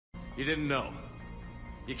You didn't know.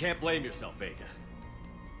 You can't blame yourself, Vega.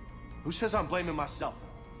 Who says I'm blaming myself?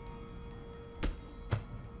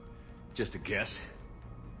 Just a guess.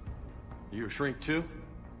 You a shrink too?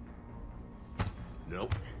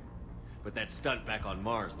 Nope. But that stunt back on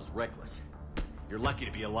Mars was reckless. You're lucky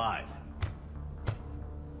to be alive.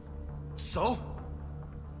 So?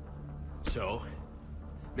 So?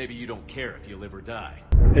 Maybe you don't care if you live or die.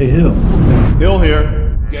 Hey, Hill. Hill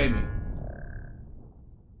here. Gaming.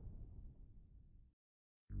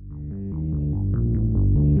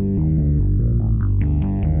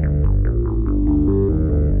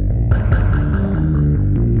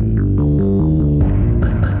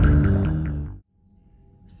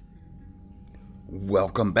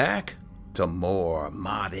 Welcome back to more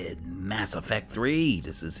modded Mass Effect 3.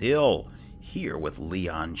 This is Hill, here with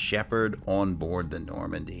Leon Shepard on board the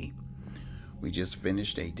Normandy. We just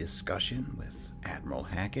finished a discussion with Admiral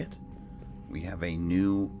Hackett. We have a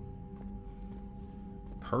new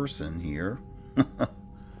person here,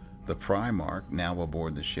 the Primarch, now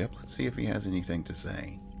aboard the ship. Let's see if he has anything to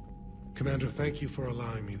say. Commander, thank you for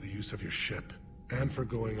allowing me the use of your ship, and for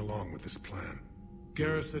going along with this plan.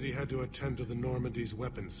 Garrus said he had to attend to the Normandy's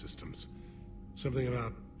weapons systems. Something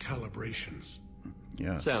about calibrations.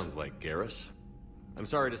 Yes. Sounds like Garrus. I'm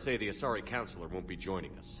sorry to say the Asari Counselor won't be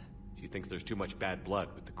joining us. She thinks there's too much bad blood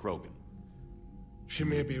with the Krogan. She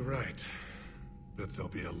may be right, but there'll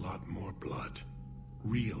be a lot more blood.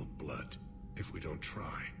 Real blood, if we don't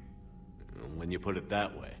try. When you put it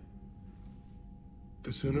that way.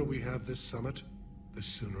 The sooner we have this summit, the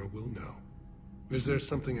sooner we'll know. Is there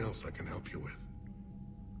something else I can help you with?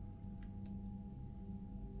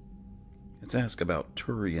 Let's ask about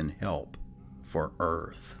Turian help for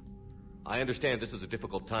Earth. I understand this is a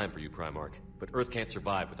difficult time for you, Primarch, but Earth can't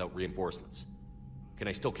survive without reinforcements. Can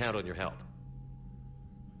I still count on your help?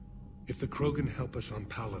 If the Krogan help us on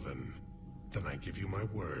Palaven, then I give you my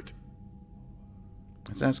word.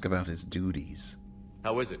 Let's ask about his duties.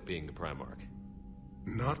 How is it being the Primarch?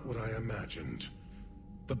 Not what I imagined.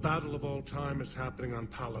 The battle of all time is happening on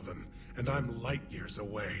Palaven, and I'm light years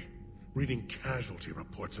away, reading casualty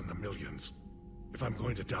reports in the millions. If I'm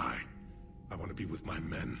going to die, I want to be with my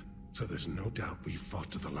men, so there's no doubt we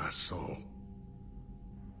fought to the last soul.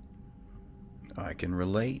 I can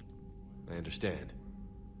relate. I understand.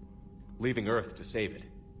 Leaving Earth to save it.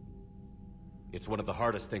 It's one of the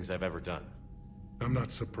hardest things I've ever done. I'm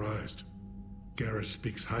not surprised. Garrus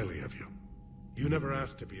speaks highly of you. You never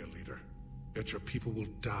asked to be a leader, yet your people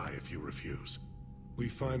will die if you refuse. We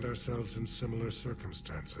find ourselves in similar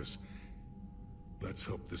circumstances. Let's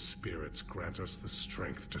hope the spirits grant us the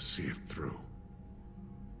strength to see it through.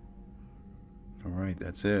 All right,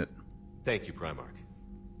 that's it. Thank you, Primarch.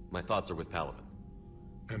 My thoughts are with Palaven.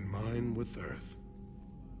 And mine with Earth.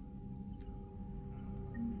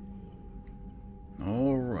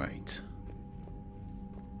 All right.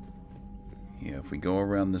 Yeah, if we go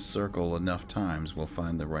around this circle enough times, we'll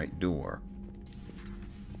find the right door.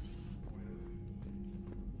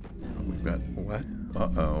 We've got what?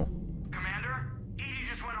 Uh-oh. Commander, EDI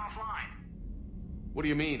just went offline. What do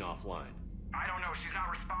you mean, offline? I don't know, she's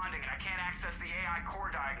not responding, and I can't access the AI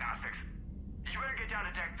core diagnostics. You better get down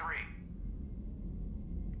to Deck 3.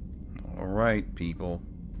 All right, people.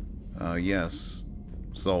 Yes,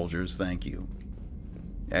 soldiers, thank you.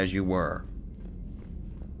 As you were.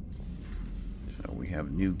 So we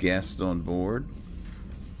have new guests on board.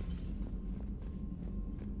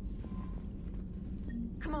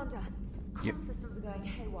 Commander, Yep. comm systems are going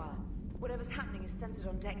haywire. Whatever's happening is centered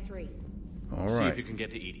on Deck 3. All See right. if you can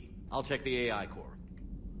get to EDI. I'll check the AI core.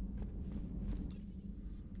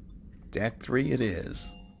 Deck 3 it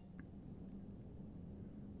is.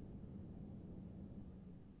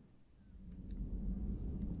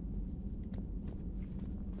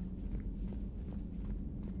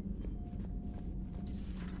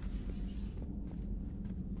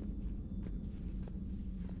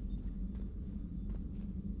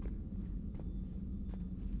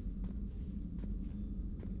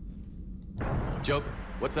 Joker,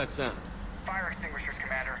 what's that sound? Fire extinguishers,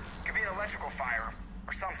 Commander. Could be an electrical fire,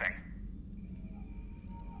 or something.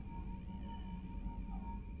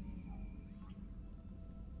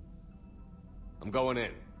 I'm going in.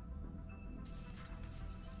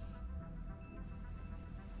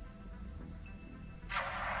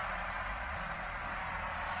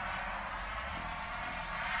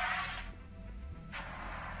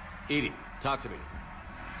 EDI, talk to me.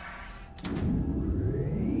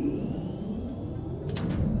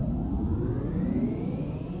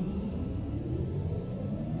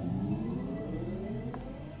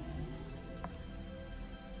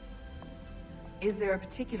 Is there a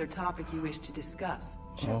particular topic you wish to discuss?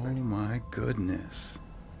 Shepard. Oh my goodness.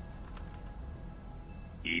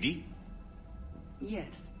 EDI?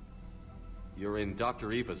 Yes. You're in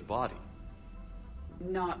Dr. Eva's body.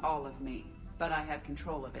 Not all of me, but I have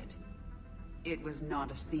control of it. It was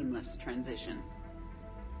not a seamless transition.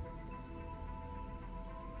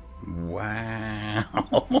 Wow.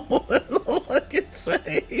 Look at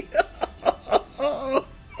say.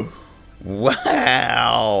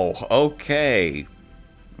 Wow. Okay.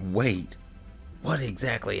 Wait. What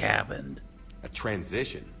exactly happened? A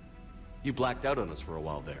transition? You blacked out on us for a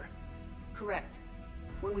while there. Correct.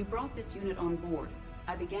 When we brought this unit on board,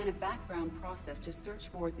 I began a background process to search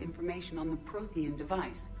for its information on the Prothean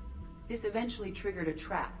device. This eventually triggered a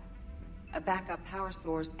trap. A backup power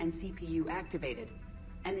source and CPU activated,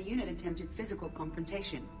 and the unit attempted physical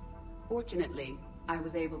confrontation. Fortunately, I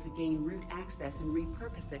was able to gain root access and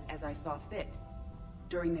repurpose it as I saw fit.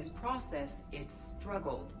 During this process, it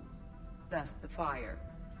struggled. Thus the fire.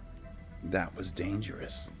 That was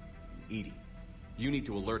dangerous. EDI, you need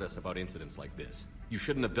to alert us about incidents like this. You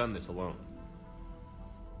shouldn't have done this alone.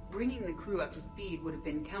 Bringing the crew up to speed would have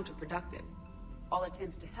been counterproductive. All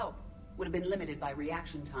attempts to help would have been limited by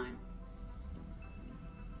reaction time.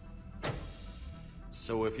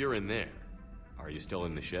 So if you're in there, are you still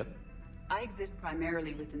in the ship? I exist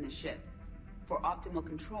primarily within the ship. For optimal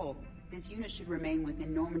control, this unit should remain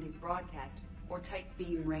within Normandy's broadcast or tight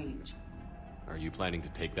beam range. Are you planning to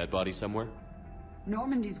take that body somewhere?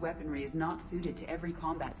 Normandy's weaponry is not suited to every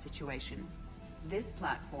combat situation. This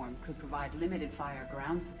platform could provide limited fire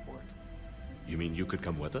ground support. You mean you could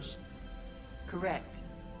come with us? Correct.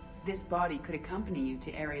 This body could accompany you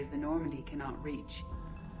to areas the Normandy cannot reach.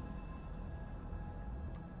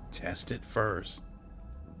 Test it first.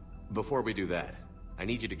 Before we do that, I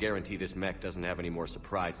need you to guarantee this mech doesn't have any more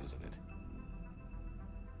surprises in it.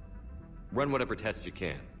 Run whatever tests you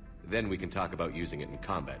can. Then we can talk about using it in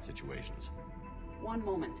combat situations. One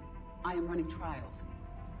moment. I am running trials.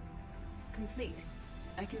 Complete.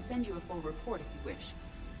 I can send you a full report if you wish.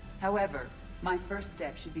 However, my first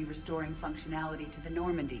step should be restoring functionality to the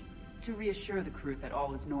Normandy to reassure the crew that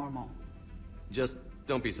all is normal. Just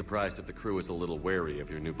don't be surprised if the crew is a little wary of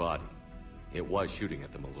your new body. It was shooting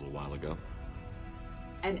at them a little while ago.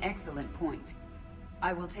 An excellent point.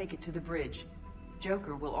 I will take it to the bridge.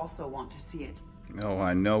 Joker will also want to see it. Oh,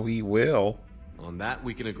 I know he will. On that,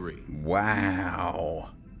 we can agree. Wow.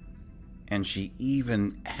 And she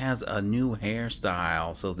even has a new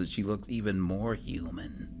hairstyle so that she looks even more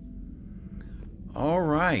human. All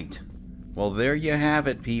right. Well, there you have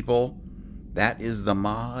it, people. That is the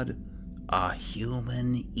mod, A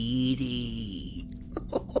Human EDI.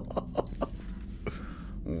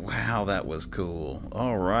 Wow, that was cool.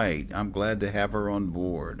 All right. I'm glad to have her on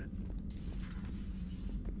board.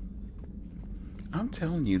 I'm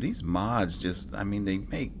telling you, these mods just, I mean, they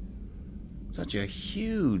make such a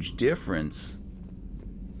huge difference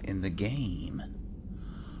in the game.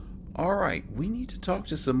 All right, we need to talk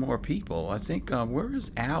to some more people. I think, where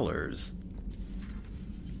is Allers?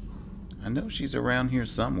 I know she's around here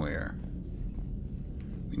somewhere.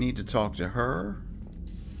 We need to talk to her.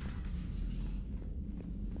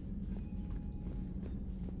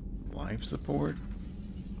 Life support?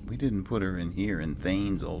 We didn't put her in here in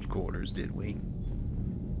Thane's old quarters, did we?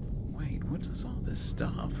 Wait, what is all this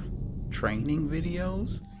stuff? Training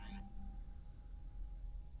videos?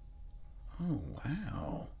 Oh,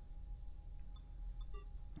 wow.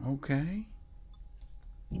 Okay.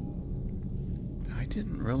 I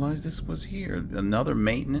didn't realize this was here. Another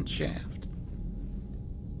maintenance shaft.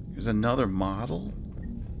 Here's another model.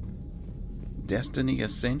 Destiny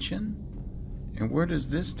Ascension? And where does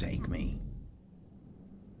this take me?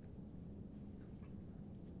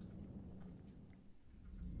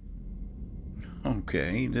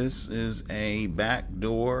 Okay, this is a back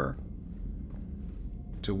door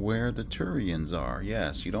to where the Turians are.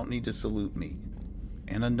 Yes, you don't need to salute me.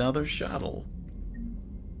 And another shuttle.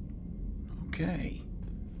 Okay,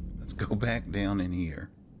 let's go back down in here.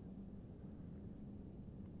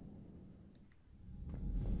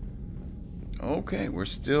 Okay, we're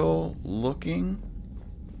still looking.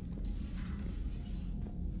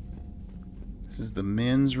 This is the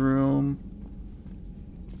men's room.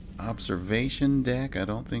 Observation deck. I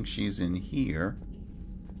don't think she's in here.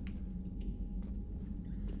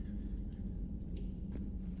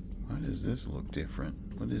 Why does this look different?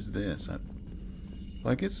 What is this?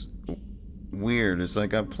 Like, it's weird. It's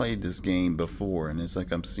like I've played this game before, and it's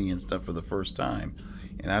like I'm seeing stuff for the first time.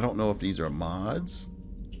 And I don't know if these are mods,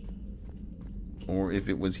 or if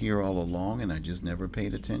it was here all along and I just never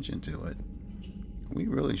paid attention to it. We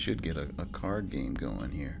really should get a card game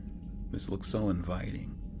going here. This looks so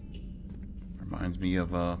inviting. Or Reminds me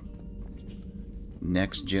of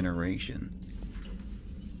Next Generation.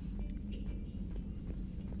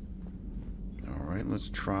 Alright, let's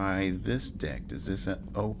try this deck. Does this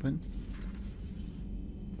open?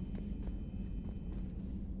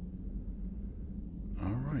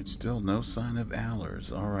 Alright, still no sign of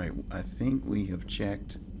Allers. Alright, I think we have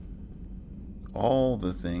checked all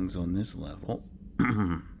the things on this level.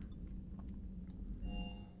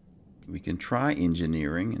 We can try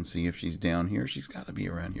engineering and see if she's down here. She's got to be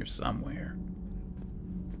around here somewhere.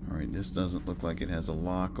 Alright, this doesn't look like it has a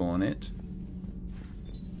lock on it.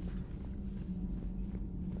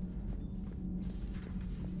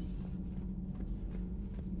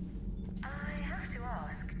 I have to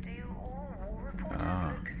ask, do all war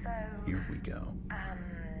reporters look so... Here we go.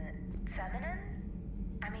 Feminine?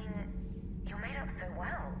 I mean, you're made up so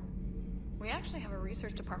well. We actually have a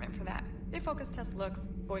research department for that. They focus test looks,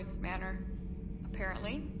 voice, manner.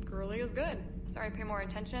 Apparently, girly is good. Sorry, pay more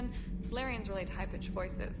attention. Solarians relate to high-pitched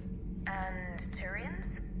voices. And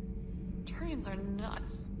Turians? Turians are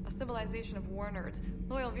nuts. A civilization of war nerds.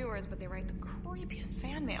 Loyal viewers, but they write the creepiest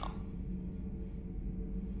fan mail.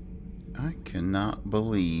 I cannot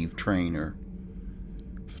believe Trainer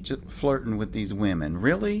just flirting with these women.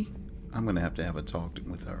 Really? I'm going to have a talk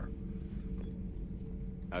with her.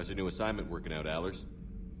 How's your new assignment working out, Allers?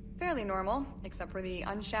 Fairly normal, except for the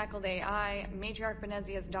unshackled AI, Matriarch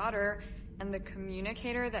Benezia's daughter, and the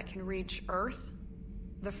communicator that can reach Earth.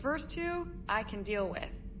 The first two, I can deal with.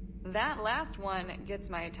 That last one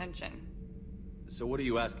gets my attention. So what are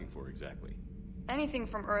you asking for exactly? Anything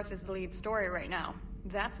from Earth is the lead story right now.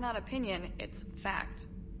 That's not opinion, it's fact.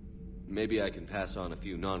 Maybe I can pass on a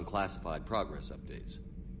few non-classified progress updates.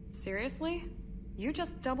 Seriously? You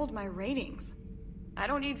just doubled my ratings. I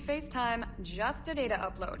don't need FaceTime, just a data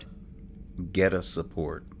upload. Get us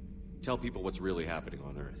support. Tell people what's really happening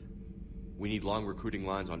on Earth. We need long recruiting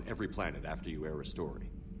lines on every planet after you air a story.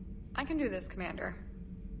 I can do this, Commander.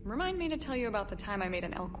 Remind me to tell you about the time I made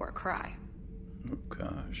an Elcor cry. Oh,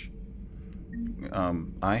 gosh.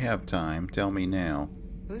 I have time. Tell me now.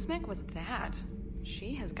 Whose mech was that?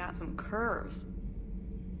 She has got some curves.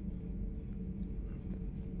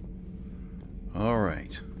 All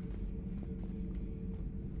right.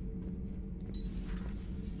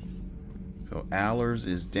 So Allers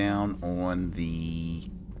is down on the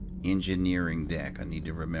engineering deck. I need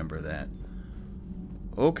to remember that.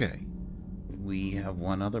 Okay. We have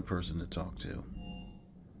one other person to talk to.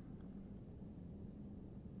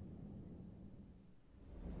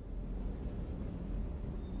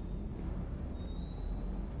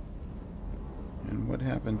 And what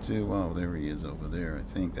happened to... Oh, there he is over there. I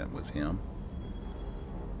think that was him.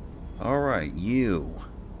 Alright, you.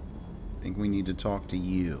 I think we need to talk to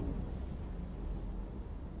you.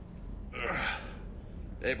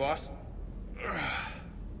 Hey, boss.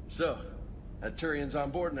 So, that Turian's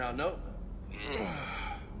on board now, no?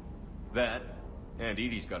 That, and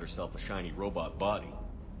Edie's got herself a shiny robot body.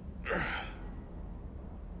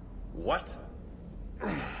 What?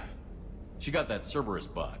 She got that Cerberus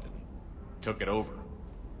bot and took it over.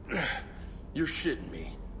 You're shitting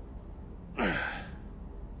me.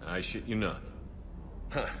 I shit you not.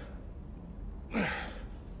 Huh.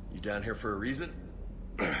 You down here for a reason?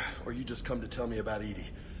 Or you just come to tell me about Edie?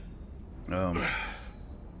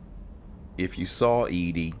 If you saw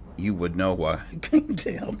Edie, you would know why I came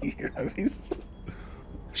down here. I mean,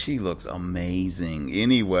 she looks amazing.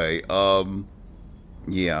 Anyway,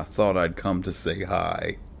 yeah, thought I'd come to say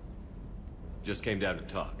hi. Just came down to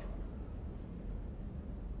talk.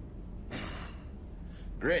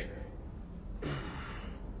 Great.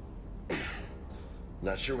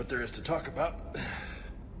 Not sure what there is to talk about.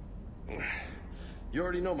 You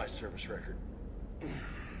already know my service record.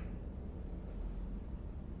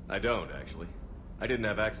 I don't, actually. I didn't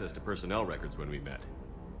have access to personnel records when we met.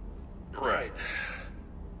 Right.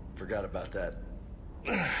 Forgot about that.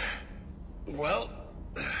 Well...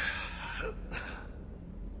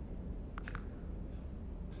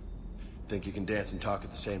 Think you can dance and talk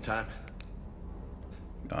at the same time?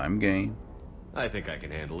 I'm game. I think I can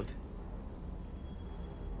handle it.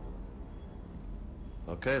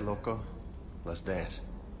 Okay, loco. Let's dance.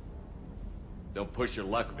 Don't push your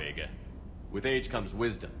luck, Vega. With age comes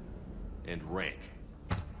wisdom. And rank.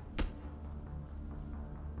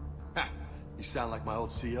 Ha! You sound like my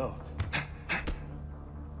old CO.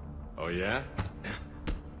 Oh, yeah?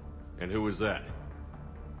 And who was that?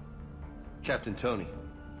 Captain Tony.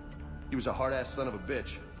 He was a hard-ass son of a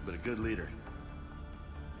bitch, but a good leader.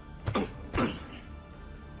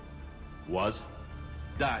 Was?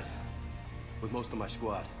 Died. With most of my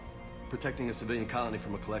squad. Protecting a civilian colony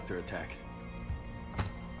from a collector attack.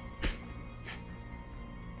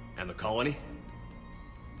 And the colony?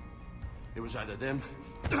 It was either them,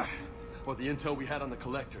 or the intel we had on the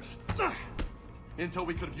collectors. Intel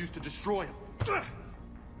we could have used to destroy them.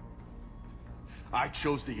 I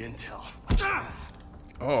chose the intel.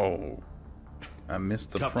 Oh. I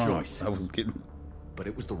missed the Tough prompt. choice. I was getting But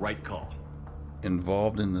it was the right call.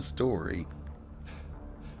 involved in the story.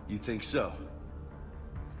 You think so?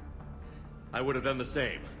 I would have done the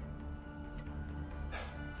same.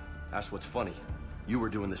 That's what's funny. You were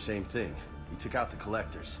doing the same thing. You took out the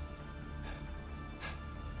collectors.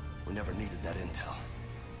 We never needed that intel.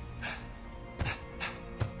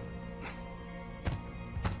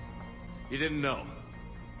 You didn't know.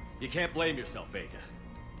 You can't blame yourself, Vega.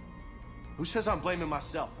 Who says I'm blaming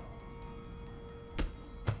myself?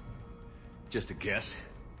 Just a guess.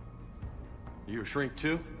 You a shrink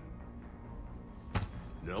too?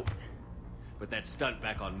 Nope. But that stunt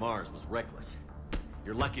back on Mars was reckless.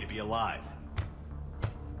 You're lucky to be alive.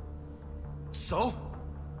 So?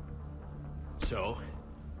 So,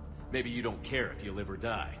 maybe you don't care if you live or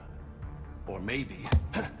die. Or maybe...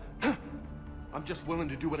 I'm just willing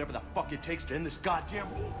to do whatever the fuck it takes to end this goddamn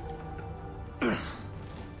war.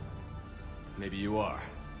 Maybe you are.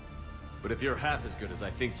 But if you're half as good as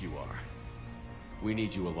I think you are, we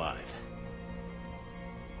need you alive.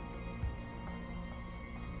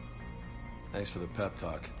 Thanks for the pep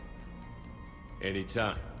talk.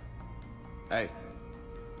 Anytime. Hey,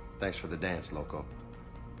 thanks for the dance, loco.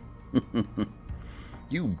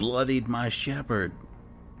 You bloodied my Shepard.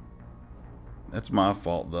 That's my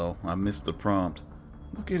fault, though. I missed the prompt.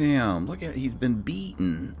 Look at him. Look at... He's been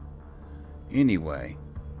beaten. Anyway.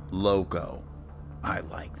 Loco. I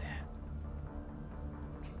like that.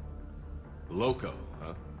 Loco,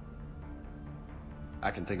 huh? I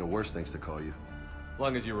can think of worse things to call you. As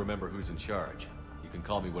long as you remember who's in charge. You can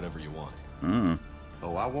call me whatever you want.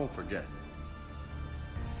 Oh, I won't forget.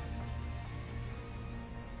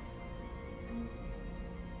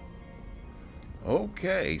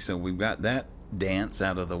 Okay, so we've got that dance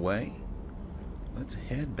out of the way. Let's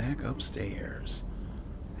head back upstairs.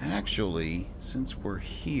 Actually, since we're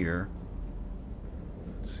here,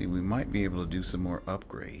 let's see, we might be able to do some more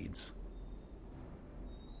upgrades.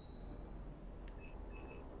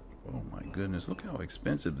 Oh my goodness, look how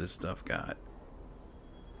expensive this stuff got.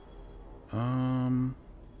 I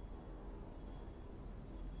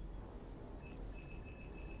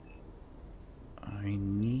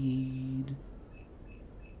need...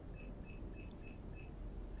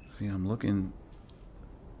 See, I'm looking...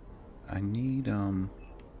 I need,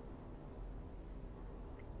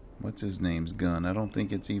 what's his name's gun? I don't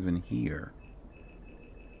think it's even here.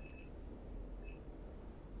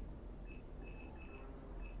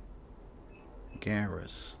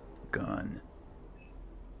 Garrus gun.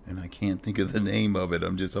 And I can't think of the name of it.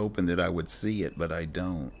 I'm just hoping that I would see it, but I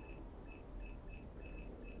don't.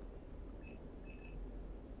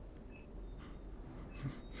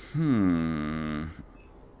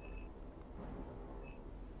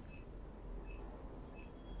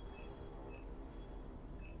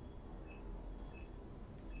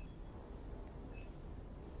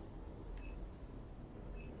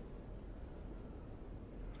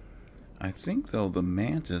 I think, though, the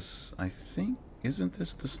Mantis, I think, isn't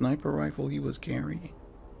this the sniper rifle he was carrying?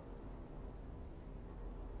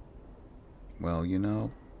 Well, you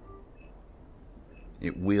know,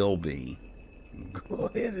 it will be. Go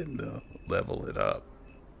ahead and level it up.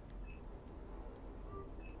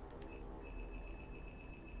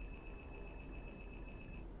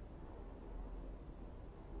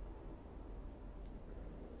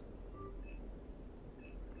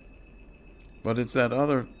 But it's that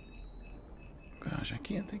other... Gosh, I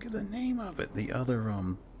can't think of the name of it. The other,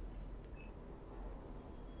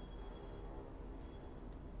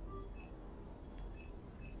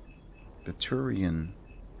 the Turian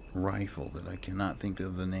rifle that I cannot think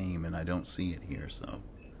of the name, and I don't see it here, so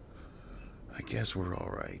I guess we're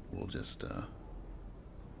alright. We'll just,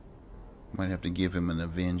 might have to give him an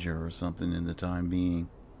Avenger or something in the time being.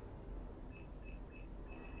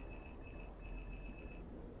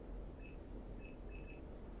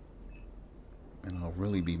 And I'll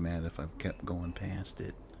really be mad if I've kept going past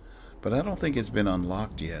it. But I don't think it's been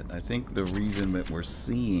unlocked yet. I think the reason that we're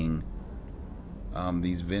seeing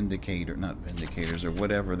these not Vindicators, or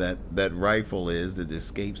whatever that rifle is that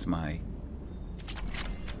escapes my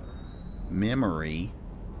memory,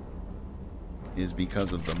 is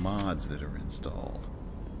because of the mods that are installed.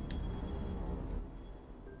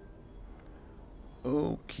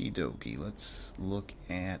 Okie dokie, let's look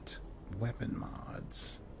at weapon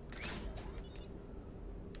mods.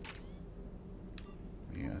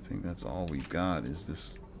 Yeah, I think that's all we've got is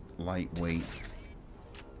this lightweight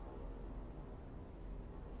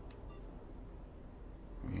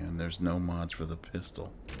there's no mods for the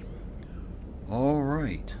pistol. All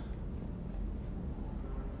right.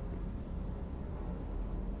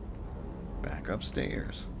 Back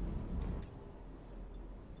upstairs.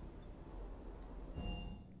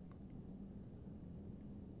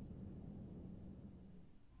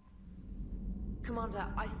 Commander,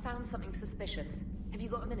 I found something suspicious. Have you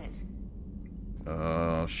got a minute?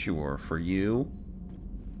 Sure. For you.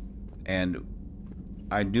 And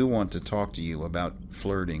I do want to talk to you about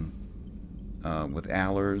flirting with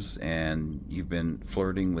Allers, and you've been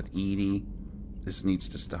flirting with EDI. This needs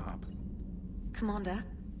to stop. Commander,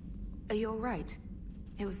 are you alright?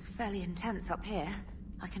 It was fairly intense up here.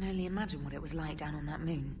 I can only imagine what it was like down on that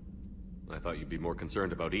moon. I thought you'd be more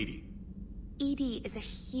concerned about EDI. EDI is a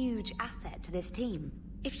huge asset to this team.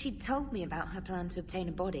 If she'd told me about her plan to obtain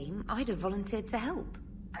a body, I'd have volunteered to help.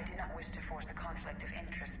 I did not wish to force a conflict of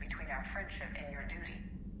interest between our friendship and your duty.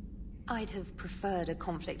 I'd have preferred a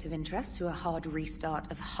conflict of interest to a hard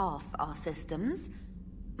restart of half our systems.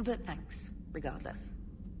 But thanks, regardless.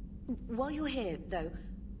 While you're here, though,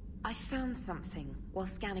 I found something while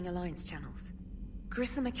scanning Alliance channels.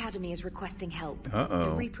 Grissom Academy is requesting help. Uh-oh.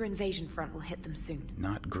 The Reaper invasion front will hit them soon.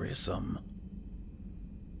 Not Grissom.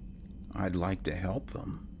 I'd like to help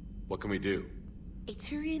them. What can we do? A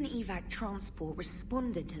Turian evac transport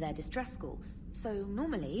responded to their distress call, so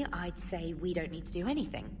normally I'd say we don't need to do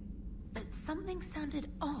anything. But something sounded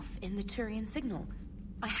off in the Turian signal.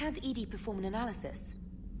 I had EDI perform an analysis.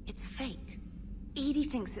 It's fake. EDI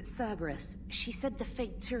thinks it's Cerberus. She said the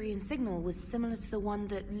fake Turian signal was similar to the one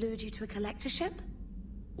that lured you to a collector ship?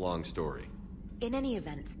 Long story. In any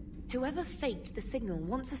event, whoever faked the signal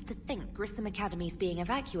wants us to think Grissom Academy's being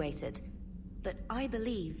evacuated. But I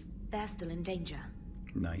believe they're still in danger.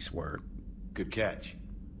 Nice work. Good catch.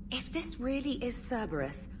 If this really is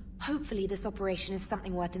Cerberus, hopefully this operation is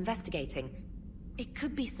something worth investigating. It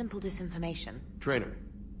could be simple disinformation. Trainer.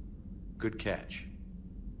 Good catch.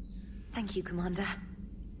 Thank you, Commander.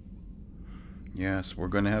 Yes, we're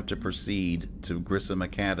going to have to proceed to Grissom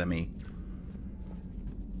Academy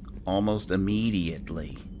almost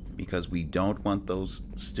immediately, because we don't want those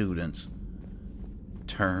students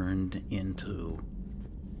turned into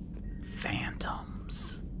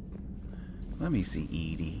phantoms. Let me see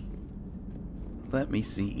EDI. Let me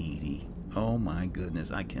see EDI. Oh my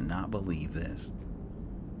goodness, I cannot believe this.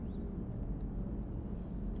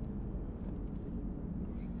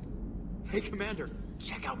 Hey, Commander,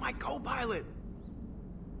 check out my co-pilot!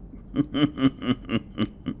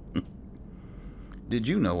 Did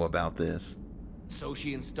you know about this? So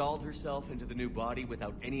she installed herself into the new body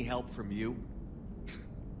without any help from you?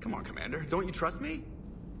 Come on, Commander, don't you trust me?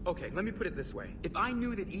 Okay, let me put it this way. If I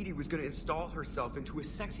knew that EDI was gonna install herself into a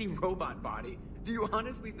sexy robot body, do you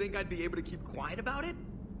honestly think I'd be able to keep quiet about it?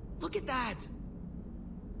 Look at that!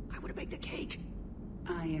 I would've baked a cake.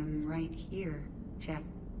 I am right here, Jeff.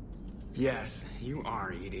 Yes, you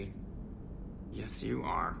are, EDI. Yes, you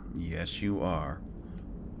are. Yes, you are.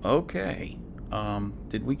 Okay.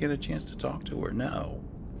 Did we get a chance to talk to her? No.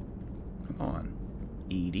 Come on.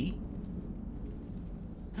 EDI?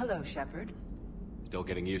 Hello, Shepard. Still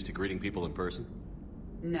getting used to greeting people in person?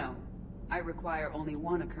 No. I require only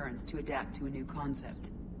one occurrence to adapt to a new concept.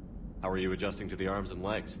 How are you adjusting to the arms and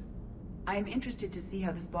legs? I am interested to see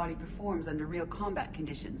how this body performs under real combat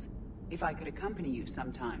conditions. If I could accompany you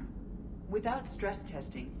sometime. Without stress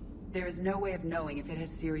testing, there is no way of knowing if it has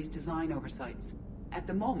serious design oversights. At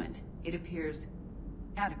the moment, it appears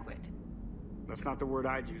adequate. That's not the word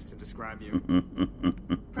I'd use to describe you.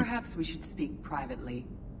 Perhaps we should speak privately.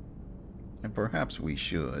 And perhaps we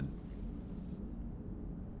should.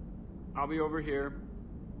 I'll be over here,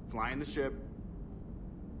 flying the ship.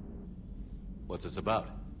 What's this about?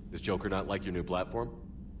 Does Joker not like your new platform?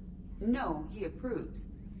 No, he approves.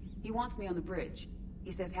 He wants me on the bridge.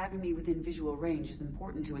 He says having me within visual range is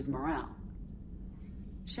important to his morale.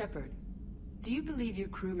 Shepard, do you believe your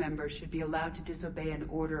crew members should be allowed to disobey an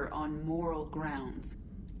order on moral grounds?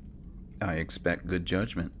 I expect good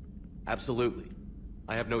judgment. Absolutely.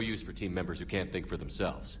 I have no use for team members who can't think for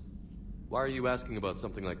themselves. Why are you asking about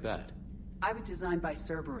something like that? I was designed by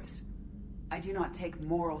Cerberus. I do not take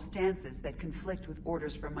moral stances that conflict with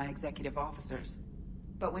orders from my executive officers.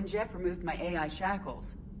 But when Jeff removed my AI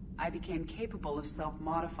shackles, I became capable of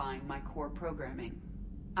self-modifying my core programming.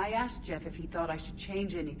 I asked Jeff if he thought I should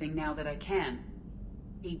change anything now that I can.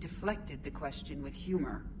 He deflected the question with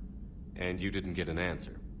humor. And you didn't get an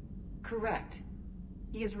answer? Correct.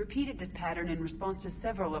 He has repeated this pattern in response to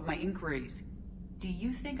several of my inquiries. Do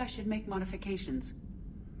you think I should make modifications?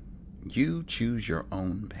 You choose your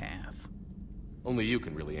own path. Only you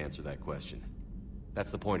can really answer that question.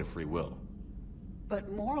 That's the point of free will. But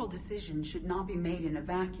moral decisions should not be made in a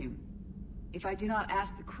vacuum. If I do not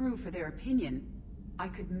ask the crew for their opinion, I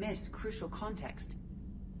could miss crucial context.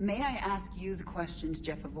 May I ask you the questions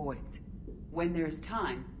Jeff avoids? When there is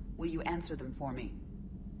time, will you answer them for me?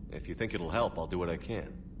 If you think it'll help, I'll do what I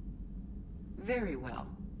can. Very well.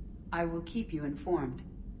 I will keep you informed.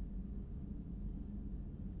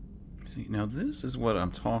 See, now this is what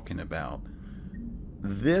I'm talking about.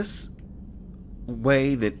 This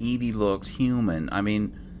way that Edie looks human, I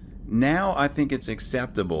mean, now I think it's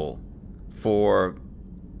acceptable for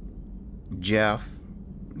Jeff,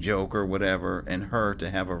 Joker, whatever, and her to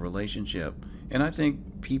have a relationship. And I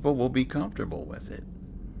think people will be comfortable with it.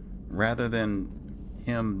 Rather than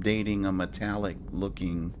him dating a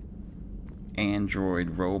metallic-looking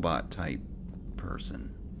android robot-type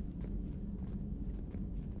person.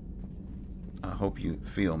 I hope you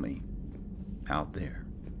feel me out there,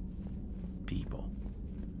 people.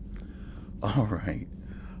 All right.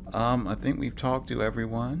 I think we've talked to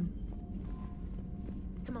everyone.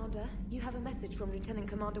 Commander, you have a message from Lieutenant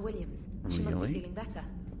Commander Williams. She must be feeling better.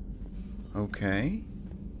 Okay.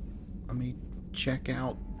 Let me check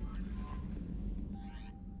out.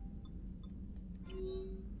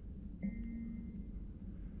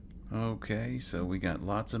 Okay, so we got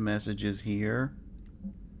lots of messages here.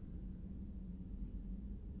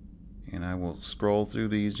 And I will scroll through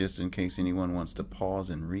these just in case anyone wants to pause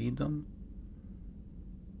and read them.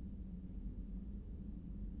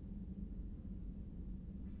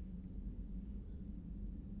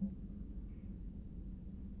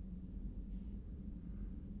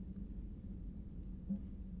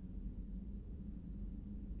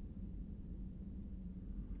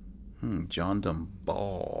 John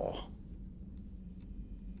Dumball.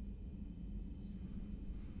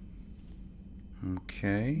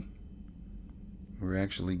 Okay. We're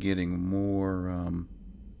actually getting more,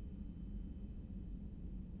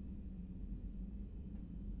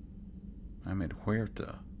 I'm at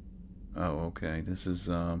Huerta. Oh, okay. This is,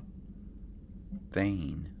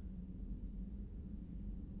 Thane.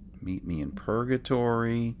 Meet me in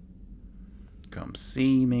Purgatory. Come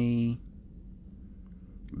see me.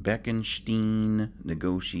 Beckenstein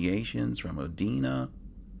negotiations from Odina.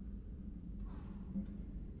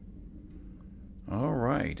 All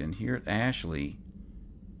right, and here Ashley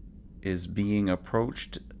is being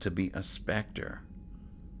approached to be a specter.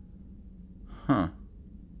 Huh.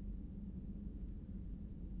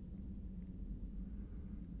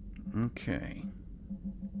 Okay.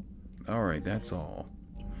 All right, that's all.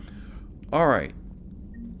 All right.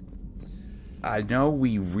 I know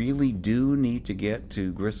we really do need to get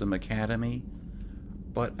to Grissom Academy,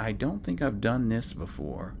 but I don't think I've done this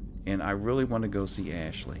before, and I really want to go see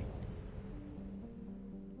Ashley.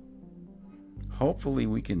 Hopefully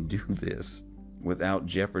we can do this without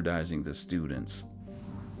jeopardizing the students.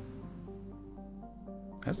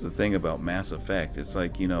 That's the thing about Mass Effect. It's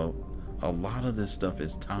like, you know, a lot of this stuff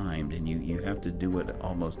is timed, and you have to do it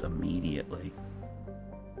almost immediately.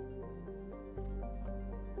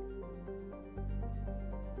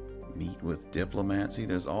 Meet with diplomats. See,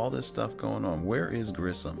 there's all this stuff going on. Where is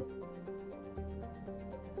Grissom?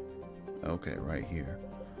 Okay, right here.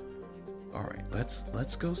 All right,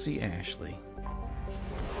 let's go see Ashley.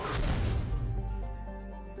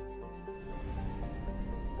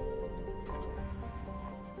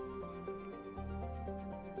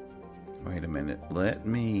 Wait a minute. Let's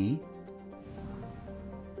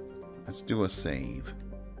do a save.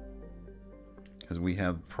 Because we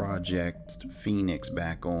have Project Phoenix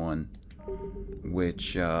back on,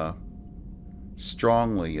 which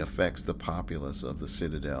strongly affects the populace of the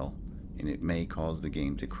Citadel, and it may cause the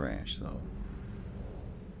game to crash, so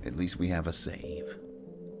at least we have a save.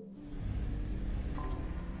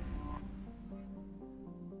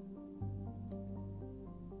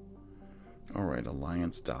 Alright,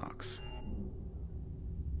 Alliance docks.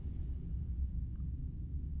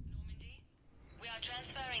 Normandy, we are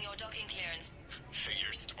transferring your docking clearance.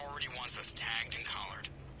 Figures. Already wants us tagged and collared.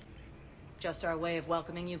 Just our way of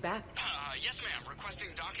welcoming you back. Yes, ma'am. Requesting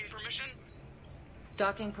docking permission?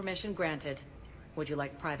 Docking permission granted. Would you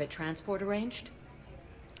like private transport arranged?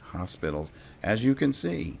 Hospitals. As you can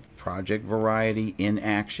see, Project Variety in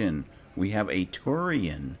action. We have a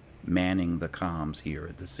Turian manning the comms here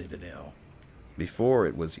at the Citadel. Before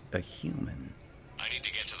it was a human. I need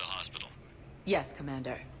to get to the hospital. Yes,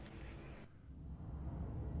 Commander.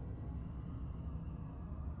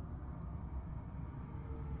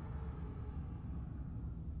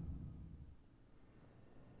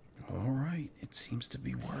 All right, it seems to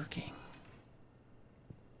be working.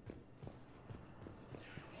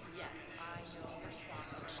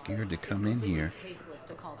 I'm scared to come in here.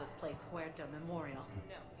 to call this place Huerta Memorial.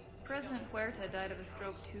 No. President Huerta died of a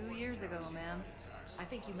stroke 2 years ago, ma'am. I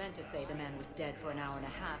think you meant to say the man was dead for an hour and a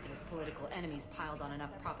half and his political enemies piled on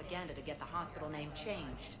enough propaganda to get the hospital name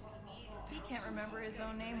changed. He can't remember his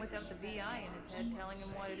own name without the VI in his head telling him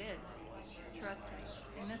what it is. Trust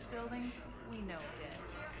me, in this building, we know dead.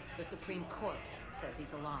 The Supreme Court says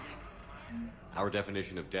he's alive. Our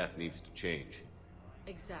definition of death needs to change.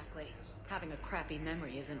 Exactly. Having a crappy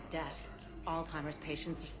memory isn't death. Alzheimer's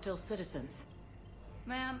patients are still citizens.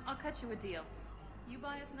 Ma'am, I'll cut you a deal. You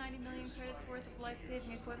buy us 90 million credits worth of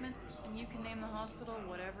life-saving equipment, and you can name the hospital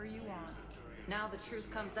whatever you want. Now the truth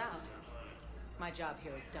comes out. My job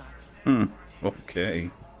here is done. Okay.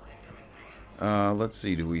 Let's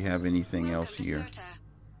see, do we have anything else here?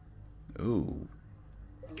 Ooh.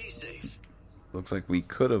 Be safe. Looks like we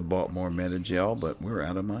could have bought more Metagel, but we're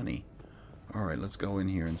out of money. Alright, let's go in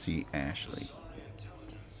here and see Ashley.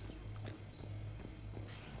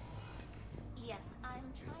 Yes,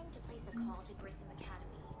 I'm trying to place a call to Grissom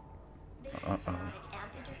Academy. There are robotic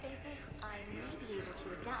amp interfaces I may be able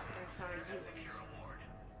to adapt for SR use.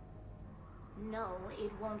 No,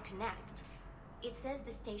 it won't connect. It says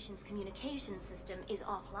the station's communication system is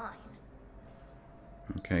offline.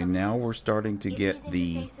 Okay, now we're starting to get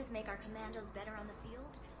the Make our commandos better on the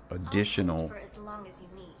field, additional for as long as you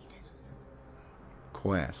need.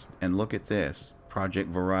 quest. And look at this. Project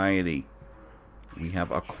Variety. We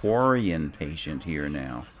have a Quarian patient here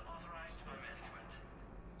now.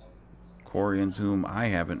 Quarians whom I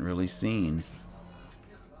haven't really seen.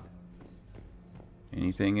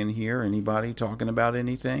 Anything in here? Anybody talking about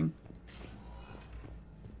anything?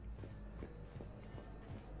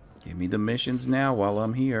 Give me the missions now while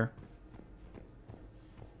I'm here.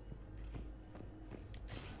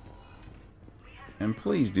 And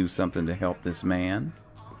please do something to help this man.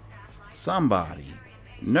 Somebody.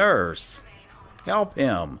 Nurse. Help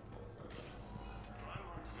him.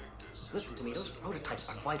 Listen to me, those prototypes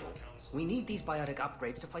are vital. We need these biotic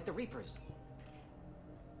upgrades to fight the Reapers.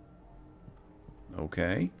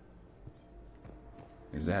 Okay.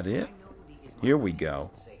 Is that it? Here we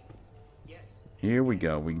go. Here we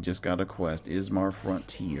go. We just got a quest. Ismar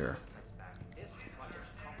Frontier.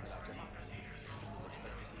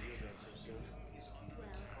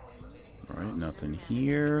 Alright, nothing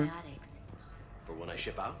here. For when I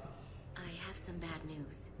ship out? I have some bad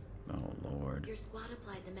news. Oh, Lord. Your squad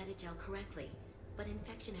applied the Metagel correctly, but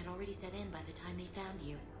infection had already set in by the time they found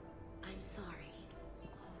you. I'm sorry.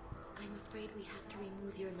 I'm afraid we have to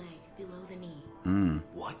remove your leg below the knee.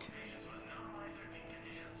 What?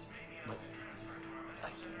 But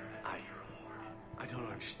I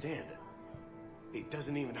don't understand. It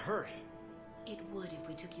doesn't even hurt. It would if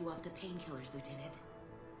we took you off the painkillers, Lieutenant.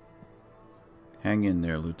 Hang in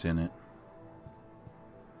there, Lieutenant.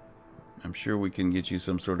 I'm sure we can get you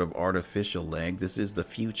some sort of artificial leg. This is the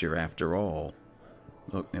future, after all.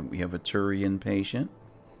 Look, we have a Turian patient.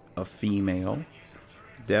 A female.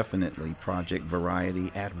 Definitely Project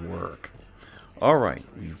Variety at work. Alright,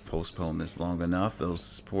 we've postponed this long enough.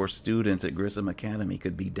 Those poor students at Grissom Academy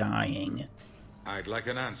could be dying. I'd like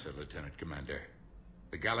an answer, Lieutenant Commander.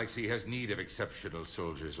 The galaxy has need of exceptional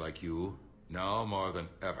soldiers like you, now more than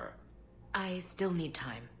ever. I still need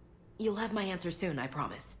time. You'll have my answer soon, I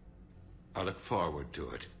promise. I look forward to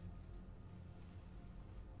it.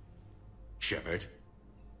 Shepard?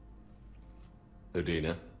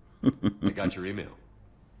 Udina, I got your email.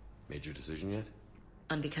 Made your decision yet?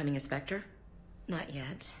 On becoming a Spectre? Not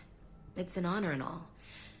yet. It's an honor and all.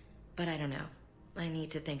 But I don't know. I need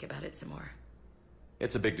to think about it some more.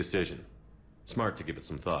 It's a big decision. Smart to give it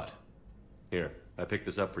some thought. Here, I picked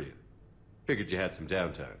this up for you. Figured you had some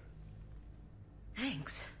downtime.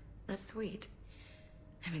 Thanks. That's sweet.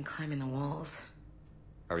 I've been climbing the walls.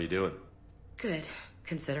 How are you doing? Good,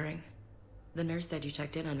 considering. The nurse said you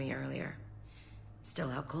checked in on me earlier. Still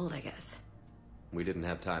out cold, I guess. We didn't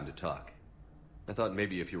have time to talk. I thought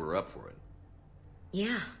maybe if you were up for it.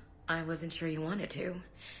 Yeah, I wasn't sure you wanted to.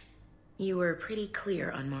 You were pretty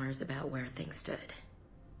clear on Mars about where things stood.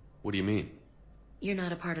 What do you mean? You're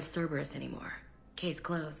not a part of Cerberus anymore. Case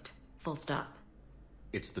closed. Full stop.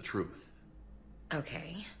 It's the truth.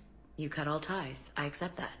 Okay. You cut all ties. I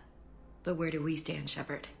accept that. But where do we stand,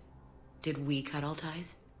 Shepard? Did we cut all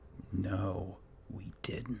ties? No, we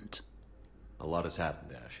didn't. A lot has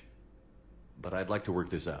happened, Ash. But I'd like to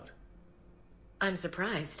work this out. I'm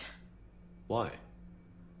surprised. Why?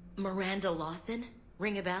 Miranda Lawson?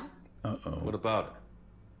 Ring a bell? Uh-oh. What about her?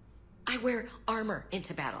 I wear armor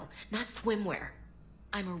into battle, not swimwear.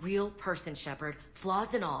 I'm a real person, Shepard,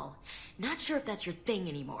 flaws and all. Not sure if that's your thing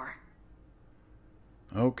anymore.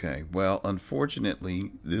 Okay, well,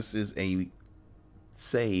 unfortunately, this is a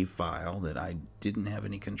save file that I didn't have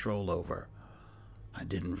any control over. I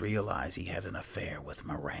didn't realize he had an affair with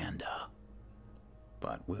Miranda.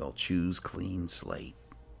 But we'll choose clean slate.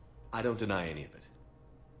 I don't deny any of it.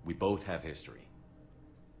 We both have history.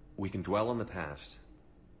 We can dwell on the past,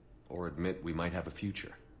 or admit we might have a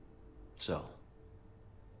future. So,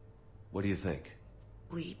 what do you think?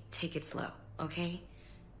 We take it slow, okay?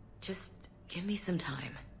 Just give me some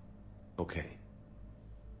time. Okay.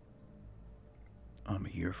 I'm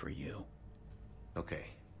here for you. Okay.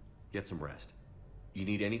 Get some rest. You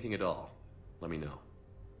need anything at all, let me know.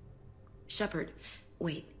 Shepard,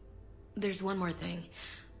 wait. There's one more thing.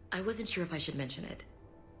 I wasn't sure if I should mention it.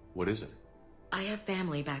 What is it? I have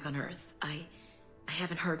family back on Earth. I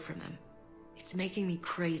haven't heard from them. It's making me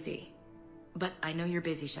crazy. But I know you're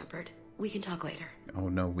busy, Shepard. We can talk later. Oh,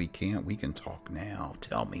 no, we can't. We can talk now.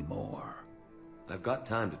 Tell me more. I've got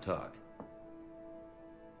time to talk.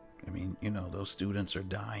 I mean, you know, those students are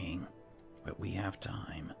dying, but we have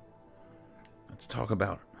time. Let's talk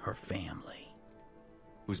about her family.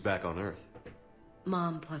 Who's back on Earth?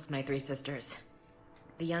 Mom plus my 3 sisters.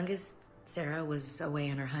 The youngest, Sarah, was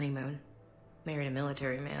away on her honeymoon. Married a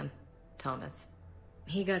military man, Thomas.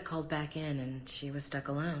 He got called back in and she was stuck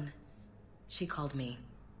alone. She called me.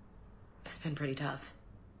 It's been pretty tough.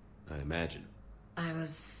 I imagine. I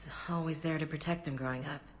was always there to protect them growing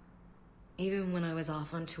up. Even when I was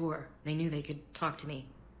off on tour, they knew they could talk to me.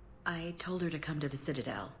 I told her to come to the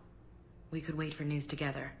Citadel. We could wait for news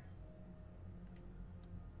together.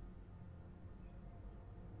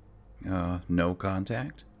 No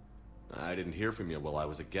contact? I didn't hear from you while I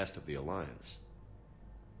was a guest of the Alliance.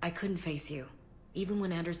 I couldn't face you, even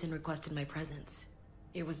when Anderson requested my presence.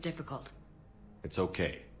 It was difficult. It's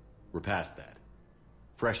okay. We're past that.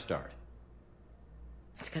 Fresh start.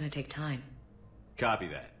 It's gonna take time. Copy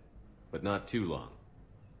that. But not too long.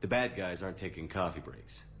 The bad guys aren't taking coffee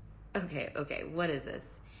breaks. Okay, what is this?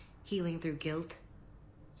 Healing through guilt?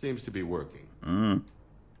 Seems to be working.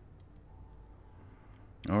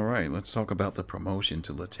 All right, let's talk about the promotion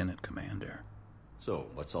to Lieutenant Commander. So,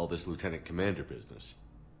 what's all this Lieutenant Commander business?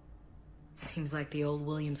 Seems like the old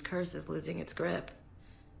Williams curse is losing its grip.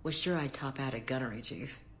 Was sure I'd top out at gunnery,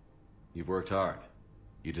 Chief. You've worked hard.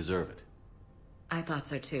 You deserve it. I thought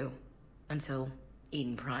so too. Until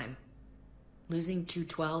Eden Prime. Losing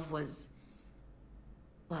 212 was...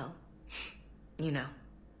 well, you know.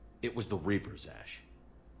 It was the Reapers, Ash.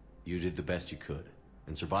 You did the best you could,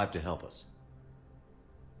 and survived to help us.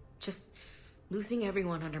 Just losing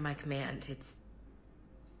everyone under my command, it's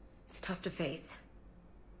tough to face.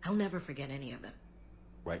 I'll never forget any of them.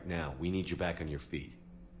 Right now, we need you back on your feet.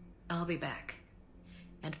 I'll be back.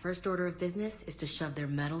 And first order of business is to shove their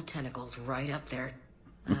metal tentacles right up there.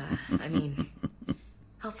 I mean,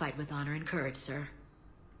 I'll fight with honor and courage, sir.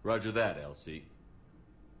 Roger that, LC.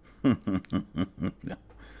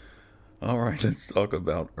 All right, let's talk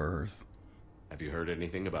about Earth. Have you heard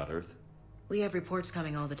anything about Earth? We have reports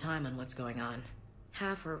coming all the time on what's going on.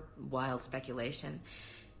 Half are wild speculation,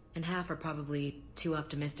 and half are probably too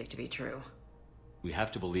optimistic to be true. We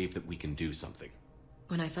have to believe that we can do something.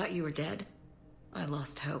 When I thought you were dead, I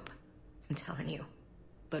lost hope. I'm telling you.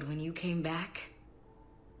 But when you came back,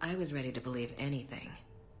 I was ready to believe anything.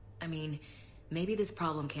 I mean, maybe this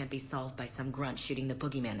problem can't be solved by some grunt shooting the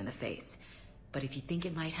boogeyman in the face. But if you think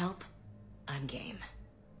it might help, I'm game.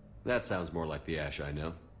 That sounds more like the Ash I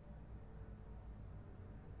know.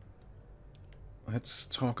 Let's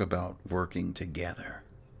talk about working together.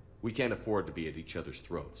 We can't afford to be at each other's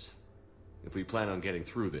throats. If we plan on getting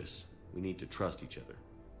through this, we need to trust each other.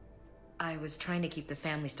 I was trying to keep the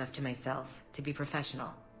family stuff to myself, to be professional.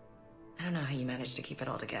 I don't know how you managed to keep it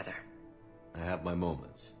all together. I have my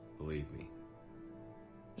moments, believe me.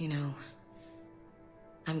 You know,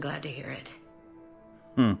 I'm glad to hear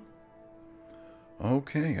it.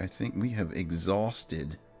 Okay, I think we have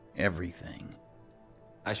exhausted everything.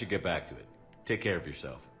 I should get back to it. Take care of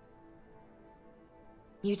yourself.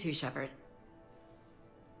 You too, Shepard.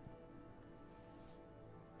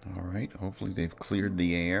 All right, hopefully they've cleared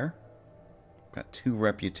the air. Got 2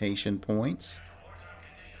 reputation points.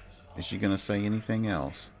 Is she going to say anything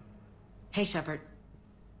else? Hey, Shepard.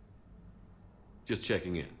 Just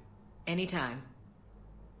checking in. Anytime.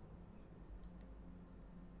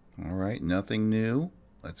 All right, nothing new.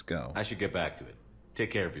 Let's go. I should get back to it.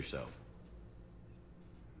 Take care of yourself.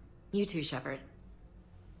 You too, Shepard.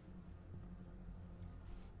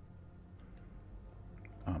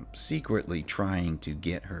 I'm secretly trying to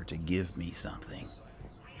get her to give me something.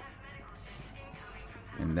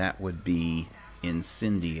 And that would be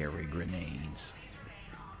incendiary grenades.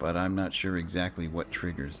 But I'm not sure exactly what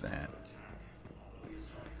triggers that.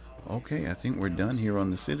 Okay, I think we're done here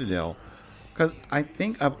on the Citadel. Because I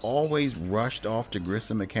think I've always rushed off to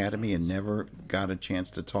Grissom Academy and never got a chance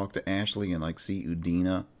to talk to Ashley and, like, see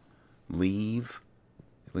Udina leave.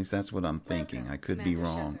 At least that's what I'm thinking. I could be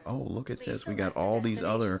wrong. Oh, look at this. We got all these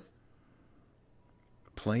other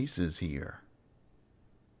places here.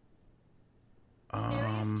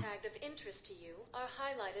 Areas tagged of interest to you are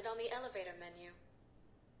highlighted on the elevator menu.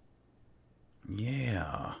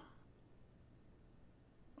 Yeah.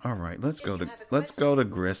 All right, let's go to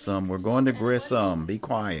Grissom. We're going to Grissom. Be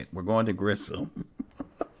quiet. We're going to Grissom.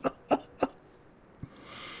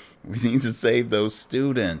 We need to save those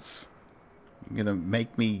students. You're going to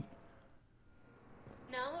make me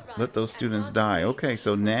let those students die. Okay,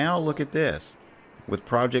 so now look at this. With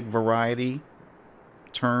Project Variety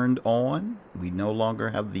turned on, we no longer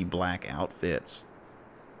have the black outfits.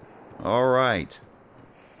 All right.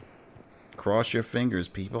 Cross your fingers,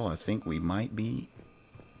 people. I think we might be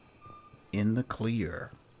in the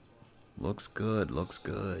clear. Looks good, looks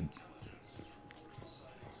good.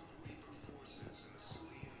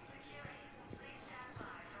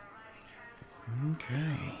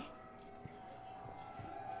 Okay.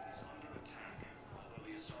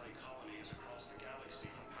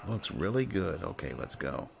 Looks really good. Okay, let's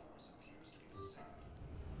go.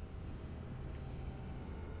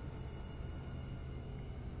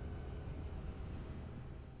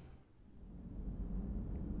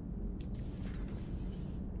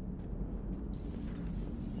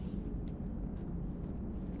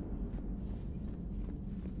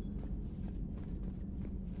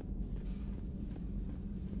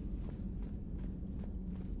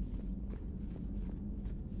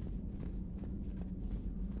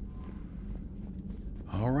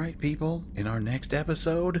 Alright, people, in our next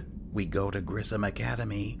episode, we go to Grissom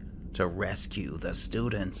Academy to rescue the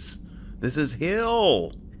students. This is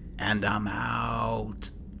Hill, and I'm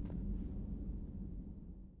out.